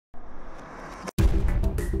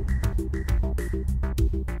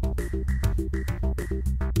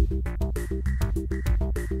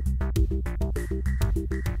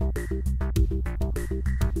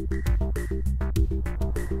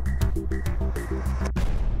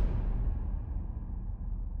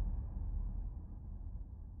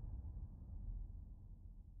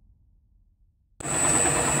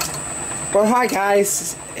Well, hi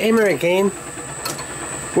guys, Emma again.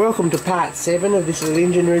 Welcome to part 7 of this little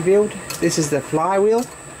engine rebuild. This is the Flywheel.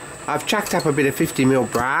 I've chucked up a bit of 50mm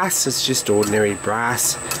brass, it's just ordinary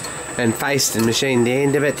brass, and faced and machined the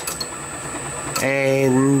end of it.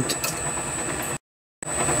 And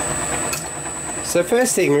so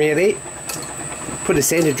first thing really, put a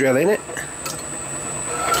centre drill in it.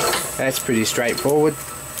 That's pretty straightforward.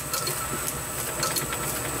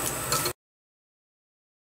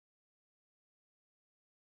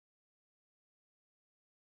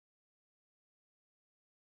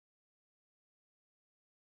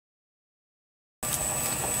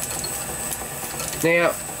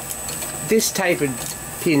 Now, this tapered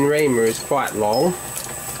pin reamer is quite long,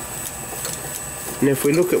 and if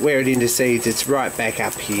we look at where it intercedes, it's right back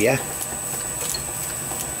up here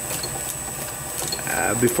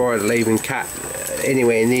before it'll even cut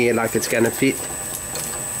anywhere near like it's going to fit.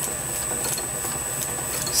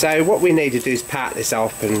 So what we need to do is part this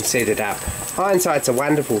off and set it up. Hindsight's a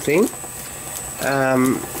wonderful thing.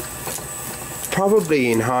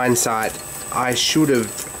 Probably in hindsight I should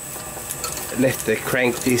have left the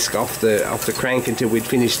crank disc off the crank until we'd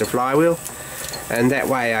finished the flywheel, and that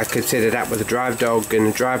way I could set it up with a drive dog and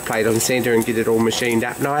a drive plate on centre and get it all machined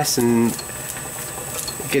up nice and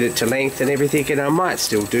get it to length and everything, and I might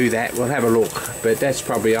still do that. We'll have a look, but that's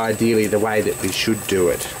probably ideally the way that we should do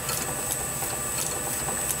it.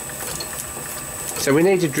 So we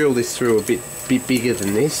need to drill this through a bit bigger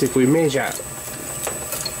than this. If we measure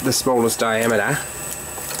the smallest diameter,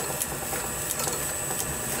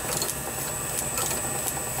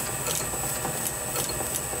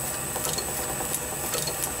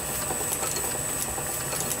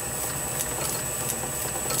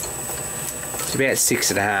 it's about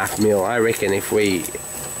 6.5mm. I reckon if we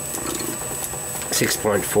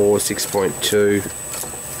 6.4, 6.2,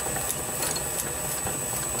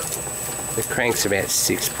 the crank's about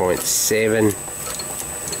 6.7.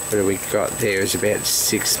 What have we got there is about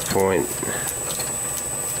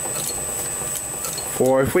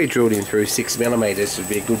 6.4. If we drilled in through 6mm, it would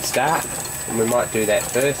be a good start, and we might do that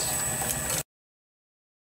first.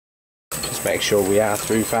 Just make sure we are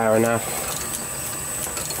through far enough.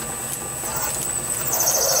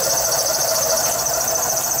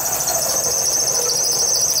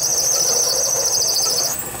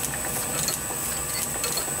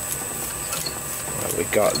 What we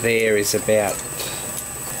got there is about,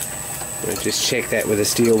 we'll just check that with a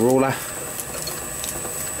steel ruler,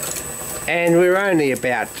 and we're only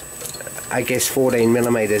about, I guess,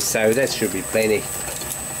 14mm, so that should be plenty.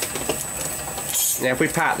 Now if we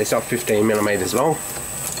part this off 15mm long,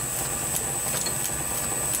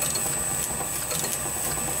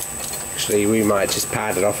 actually we might just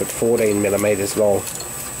part it off at 14mm long.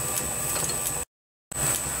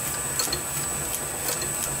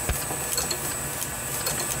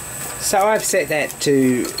 So I've set that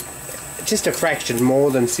to just a fraction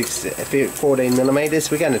more than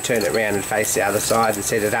 14mm. We're going to turn it around and face the other side and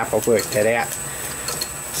set it up. I've worked that out.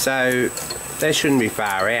 So they shouldn't be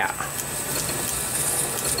far out.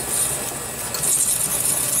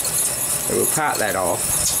 So we'll part that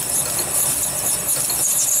off.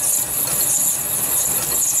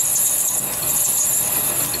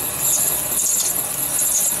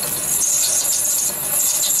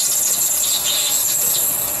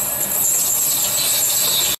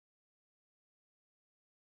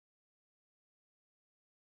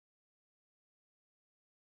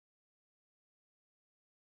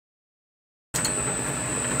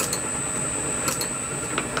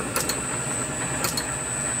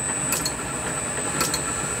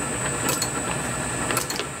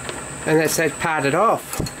 And that's that parted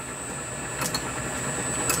off.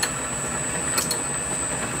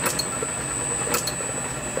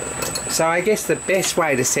 So I guess the best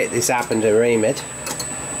way to set this up and to ream it,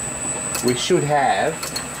 we should have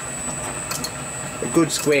a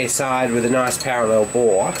good square side with a nice parallel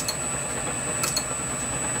bore.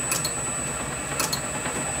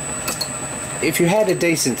 If you had a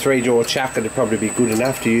decent 3-jaw chuck, it'd probably be good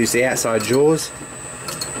enough to use the outside jaws.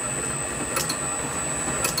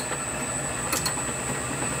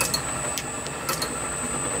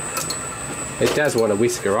 It does want to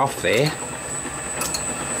whisker off there,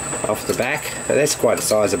 off the back, but that's quite a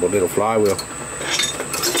sizable little flywheel.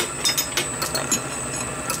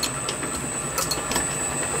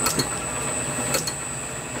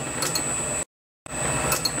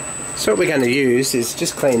 So what we're going to use is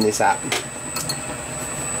just clean this up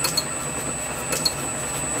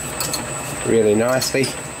really nicely.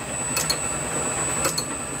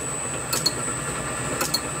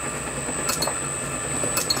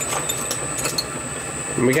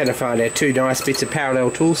 And we're going to find our two nice bits of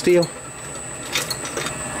parallel tool steel.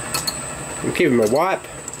 and give them a wipe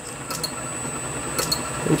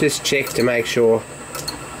and just check to make sure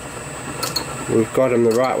we've got them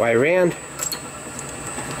the right way round.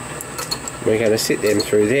 We're going to sit them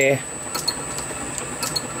through there,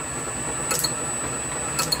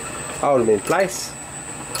 hold them in place,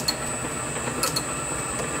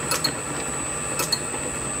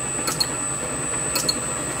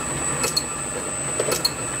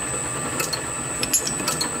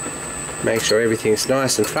 make sure everything's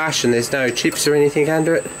nice and flush and there's no chips or anything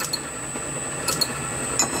under it.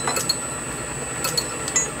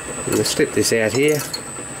 I'm going to slip this out here.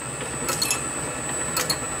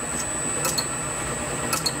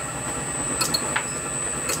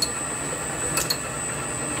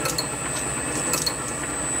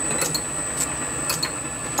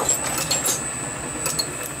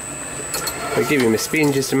 We'll give him a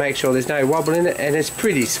spin just to make sure there's no wobble in it, and it's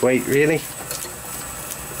pretty sweet really.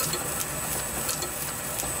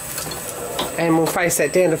 And we'll face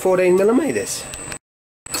that down to 14mm.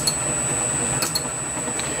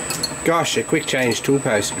 Gosh, a quick change tool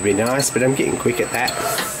post would be nice, but I'm getting quick at that.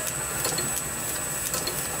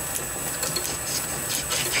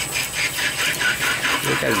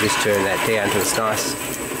 We're going to just turn that down till it's nice.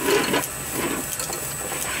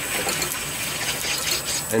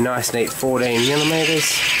 A nice neat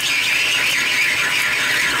 14mm.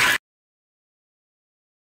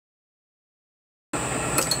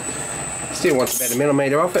 Still wants about a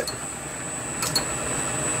millimetre off it.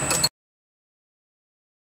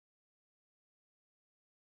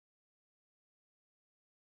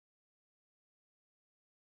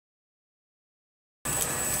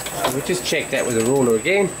 We'll just check that with a ruler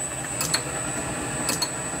again.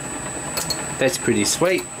 That's pretty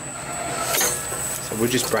sweet. So we'll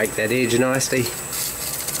just break that edge nicely.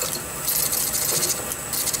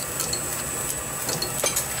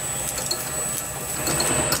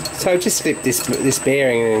 So just slip this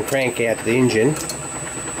bearing and crank out the engine,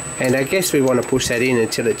 and I guess we want to push that in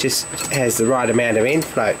until it just has the right amount of end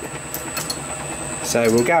float. So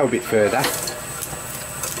we'll go a bit further.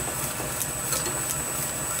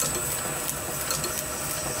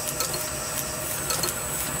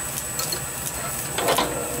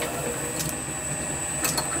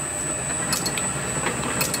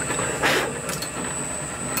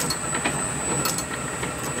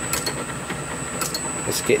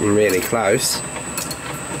 It's getting really close.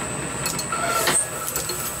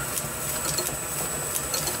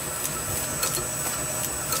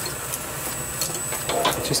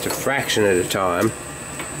 Just a fraction at a time.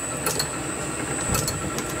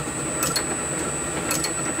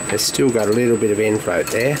 It's still got a little bit of end float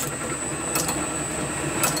there.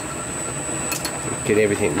 Get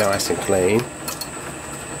everything nice and clean.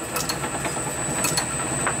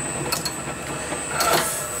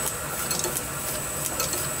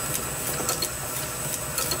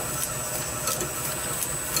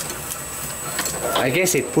 I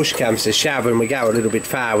guess if push comes to shove and we go a little bit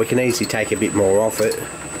far, we can easily take a bit more off it.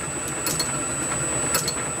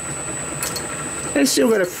 It's still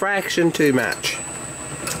got a fraction too much.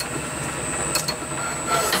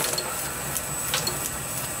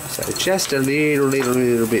 So just a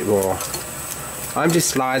little bit more. I'm just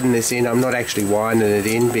sliding this in, I'm not actually winding it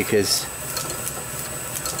in because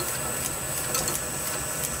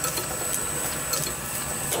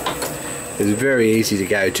it's very easy to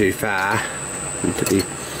go too far and to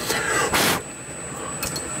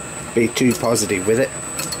be too positive with it.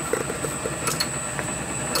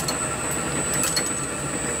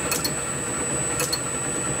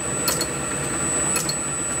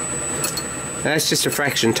 That's just a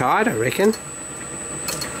fraction tight, I reckon.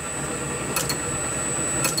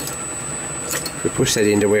 If we push that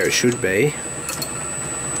into where it should be,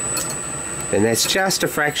 then that's just a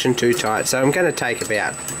fraction too tight. So I'm going to take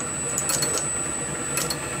about,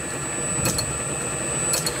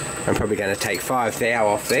 I'm probably going to take 5 thou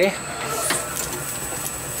off there.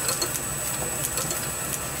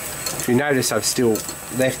 If you notice, I've still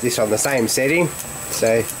left this on the same setting,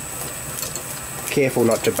 so careful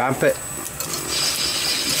not to bump it.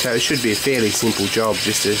 So it should be a fairly simple job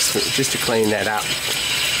just to clean that up.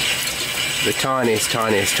 The tiniest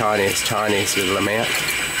little amount.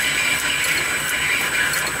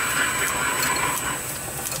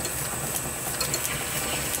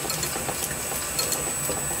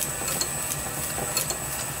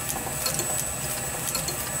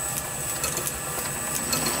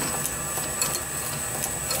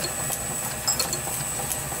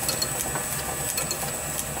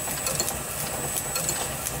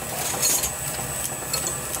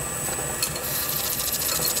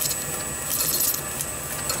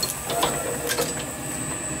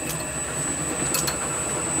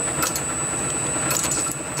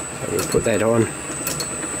 put that on.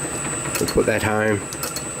 We'll put that home.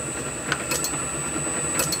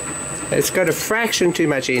 It's got a fraction too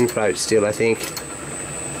much end float still, I think.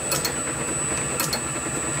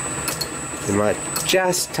 You might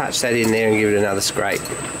just touch that in there and give it another scrape.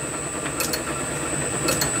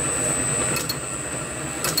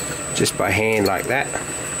 Just by hand like that.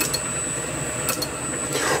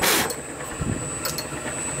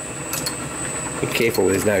 Be careful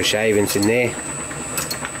there's no shavings in there.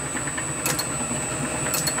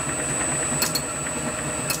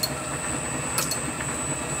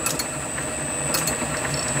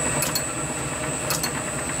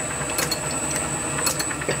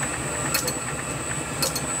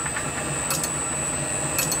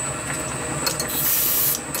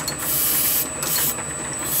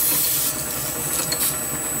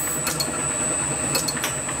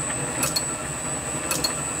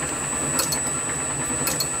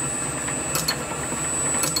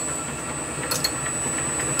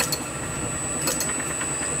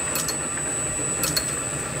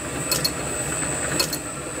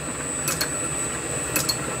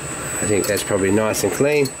 I think that's probably nice and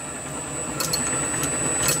clean.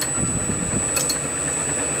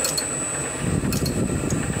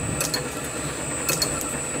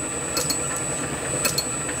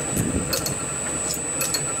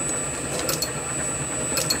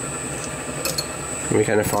 We're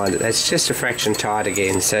going to find that that's just a fraction tight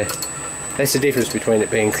again, so that's the difference between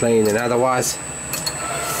it being clean and otherwise.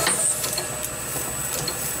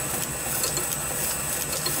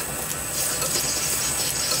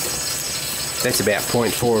 That's about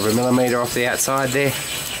 0.4 of a millimetre off the outside there.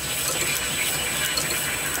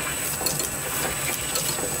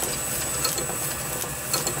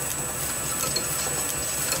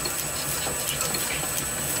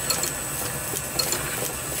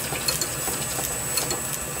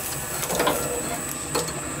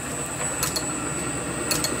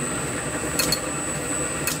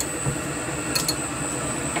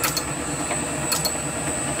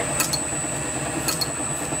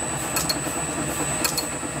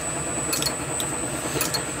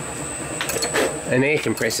 An air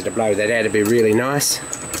compressor to blow that out would be really nice.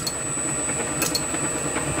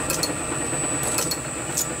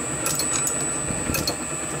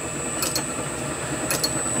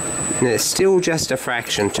 And it's still just a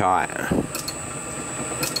fraction tight.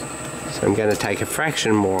 So I'm going to take a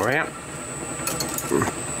fraction more out.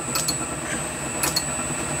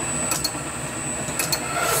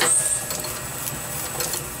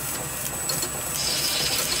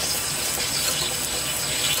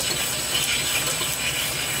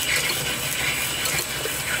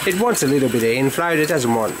 It wants a little bit of end float, it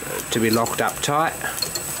doesn't want to be locked up tight,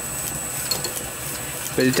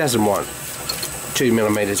 but it doesn't want 2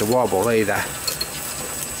 millimetres of wobble either.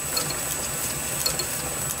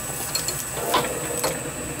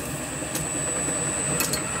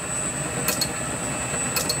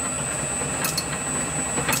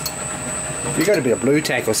 If you've got a bit of blue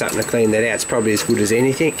tack or something to clean that out, it's probably as good as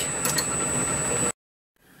anything.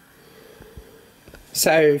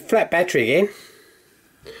 So, flat battery again.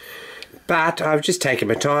 But I've just taken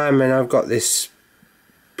my time and I've got this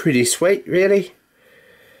pretty sweet really,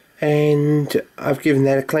 and I've given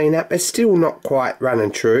that a clean up. It's still not quite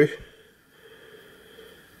running true.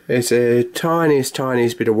 There's a tiniest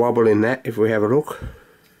bit of wobble in that if we have a look.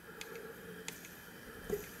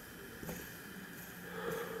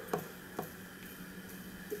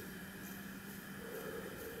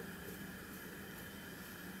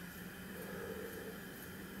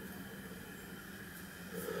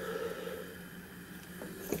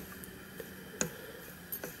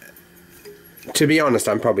 To be honest,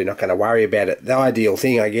 I'm probably not going to worry about it. The ideal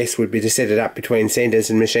thing, I guess, would be to set it up between centres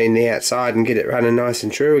and machine the outside and get it running nice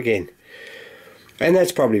and true again. And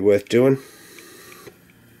that's probably worth doing.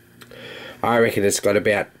 I reckon it's got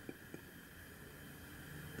about...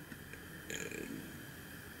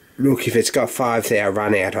 Look, if it's got 5 hour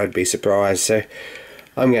run out, I'd be surprised. So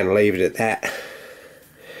I'm going to leave it at that.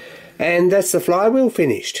 And that's the flywheel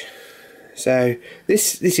finished. So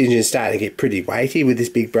this engine's starting to get pretty weighty with this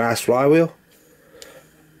big brass flywheel.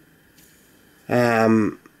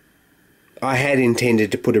 I had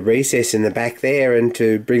intended to put a recess in the back there and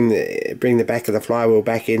to bring the back of the flywheel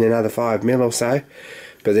back in another 5mm or so,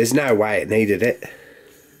 but there's no way it needed it.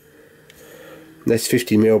 That's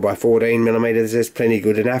 50mm by 14mm, that's plenty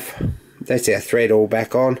good enough. That's our thread all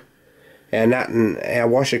back on. Our nut and our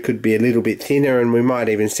washer could be a little bit thinner, and we might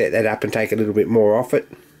even set that up and take a little bit more off it.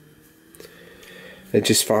 They're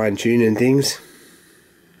just fine tuning things.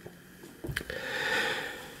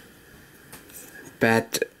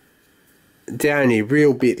 But the only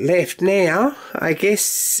real bit left now, I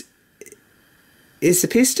guess, is the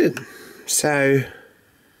piston. So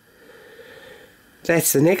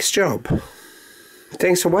that's the next job.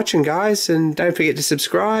 Thanks for watching, guys, and don't forget to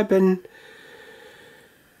subscribe, and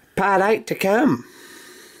part 8 to come.